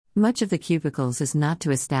Much of the cubicles is not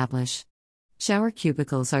to establish. Shower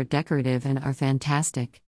cubicles are decorative and are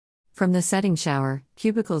fantastic. From the setting shower,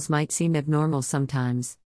 cubicles might seem abnormal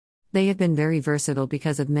sometimes. They have been very versatile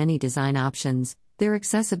because of many design options, their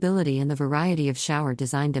accessibility and the variety of shower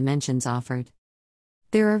design dimensions offered.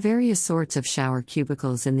 There are various sorts of shower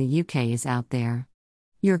cubicles in the UK is out there.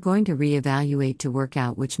 You're going to re-evaluate to work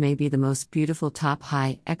out which may be the most beautiful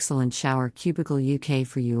top-high, excellent shower cubicle UK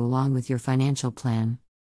for you along with your financial plan.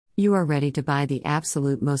 You are ready to buy the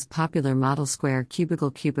absolute most popular model square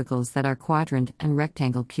cubicles that are quadrant and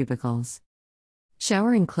rectangle cubicles.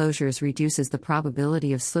 Shower enclosures reduces the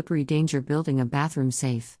probability of slippery danger building a bathroom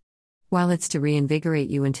safe. While it's to reinvigorate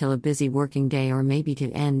you until a busy working day or maybe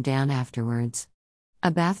to end down afterwards.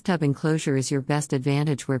 A bathtub enclosure is your best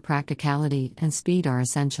advantage where practicality and speed are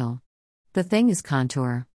essential. The thing is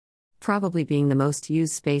contour. Probably being the most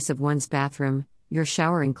used space of one's bathroom, your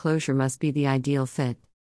shower enclosure must be the ideal fit.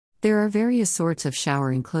 There are various sorts of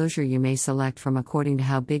shower enclosure you may select from according to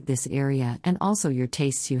how big this area and also your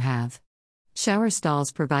tastes you have. Shower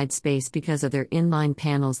stalls provide space because of their inline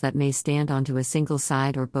panels that may stand onto a single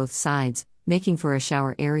side or both sides, making for a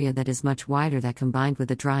shower area that is much wider that combined with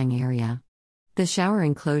the drying area. The shower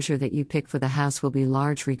enclosure that you pick for the house will be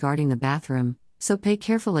large regarding the bathroom, so pay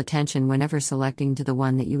careful attention whenever selecting to the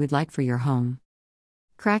one that you would like for your home.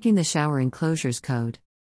 Cracking the shower enclosures code.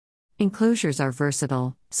 Enclosures are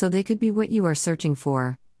versatile, so they could be what you are searching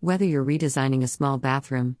for, whether you're redesigning a small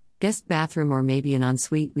bathroom, guest bathroom or maybe an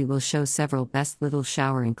ensuite. We will show several best little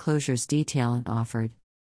shower enclosures detail and offered.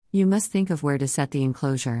 You must think of where to set the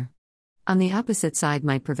enclosure. On the opposite side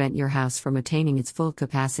might prevent your house from attaining its full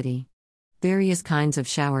capacity. Various kinds of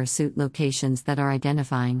shower suite locations that are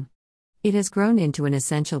identifying. It has grown into an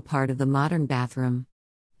essential part of the modern bathroom.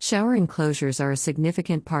 Shower enclosures are a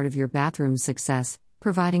significant part of your bathroom's success,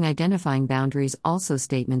 providing identifying boundaries, also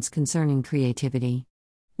statements concerning creativity.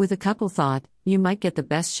 With a couple thought, you might get the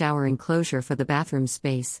best shower enclosure for the bathroom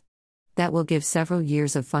space. That will give several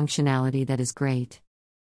years of functionality that is great.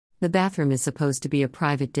 The bathroom is supposed to be a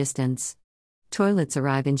private distance. Toilets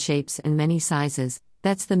arrive in shapes and many sizes.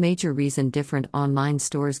 That's the major reason different online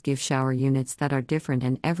stores give shower units that are different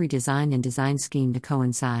and every design and design scheme to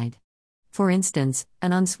coincide. For instance,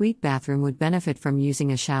 an ensuite bathroom would benefit from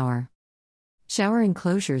using a shower. Shower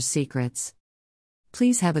enclosures secrets.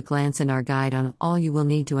 Please have a glance in our guide on all you will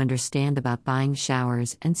need to understand about buying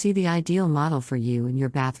showers and see the ideal model for you in your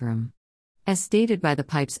bathroom. As stated by the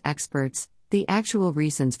pipes experts, the actual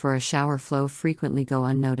reasons for a shower flow frequently go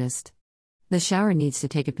unnoticed. The shower needs to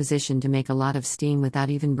take a position to make a lot of steam without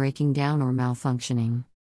even breaking down or malfunctioning.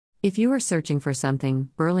 If you are searching for something,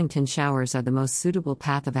 Burlington showers are the most suitable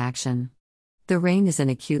path of action. The rain is an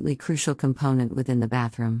acutely crucial component within the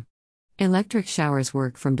bathroom. Electric showers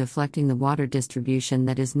work from deflecting the water distribution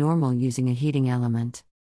that is normal using a heating element.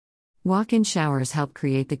 Walk-in showers help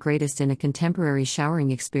create the greatest in a contemporary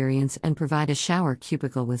showering experience and provide a shower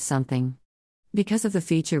cubicle with something. Because of the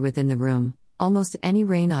feature within the room, almost any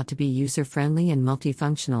rain ought to be user-friendly and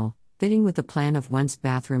multifunctional, fitting with the plan of one's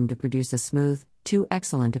bathroom to produce a smooth,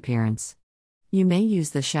 excellent appearance. You may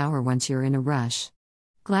use the shower once you're in a rush.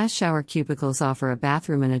 Glass shower cubicles offer a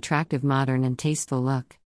bathroom an attractive, modern and tasteful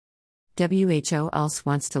look. WHO else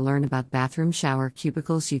wants to learn about bathroom shower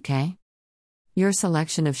cubicles UK? Your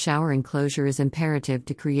selection of shower enclosure is imperative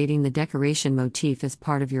to creating the decoration motif as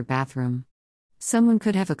part of your bathroom. Someone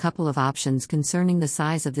could have a couple of options concerning the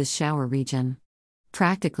size of this shower region.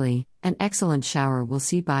 Practically, an excellent shower will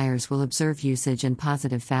see buyers will observe usage and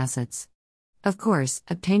positive facets. Of course,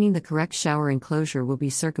 obtaining the correct shower enclosure will be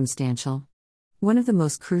circumstantial. One of the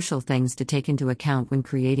most crucial things to take into account when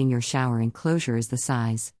creating your shower enclosure is the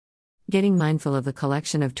size. Getting mindful of the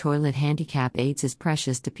collection of toilet handicap aids is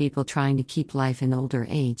precious to people trying to keep life in older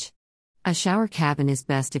age. A shower cabin is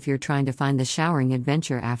best if you're trying to find the showering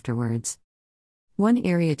adventure afterwards. One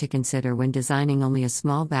area to consider when designing only a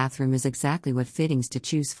small bathroom is exactly what fittings to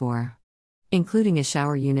choose for. Including a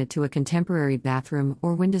shower unit to a contemporary bathroom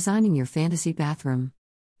or when designing your fantasy bathroom.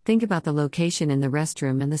 Think about the location in the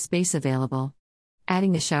restroom and the space available.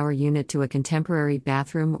 Adding a shower unit to a contemporary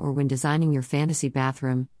bathroom or when designing your fantasy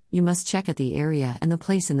bathroom, you must check at the area and the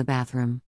place in the bathroom.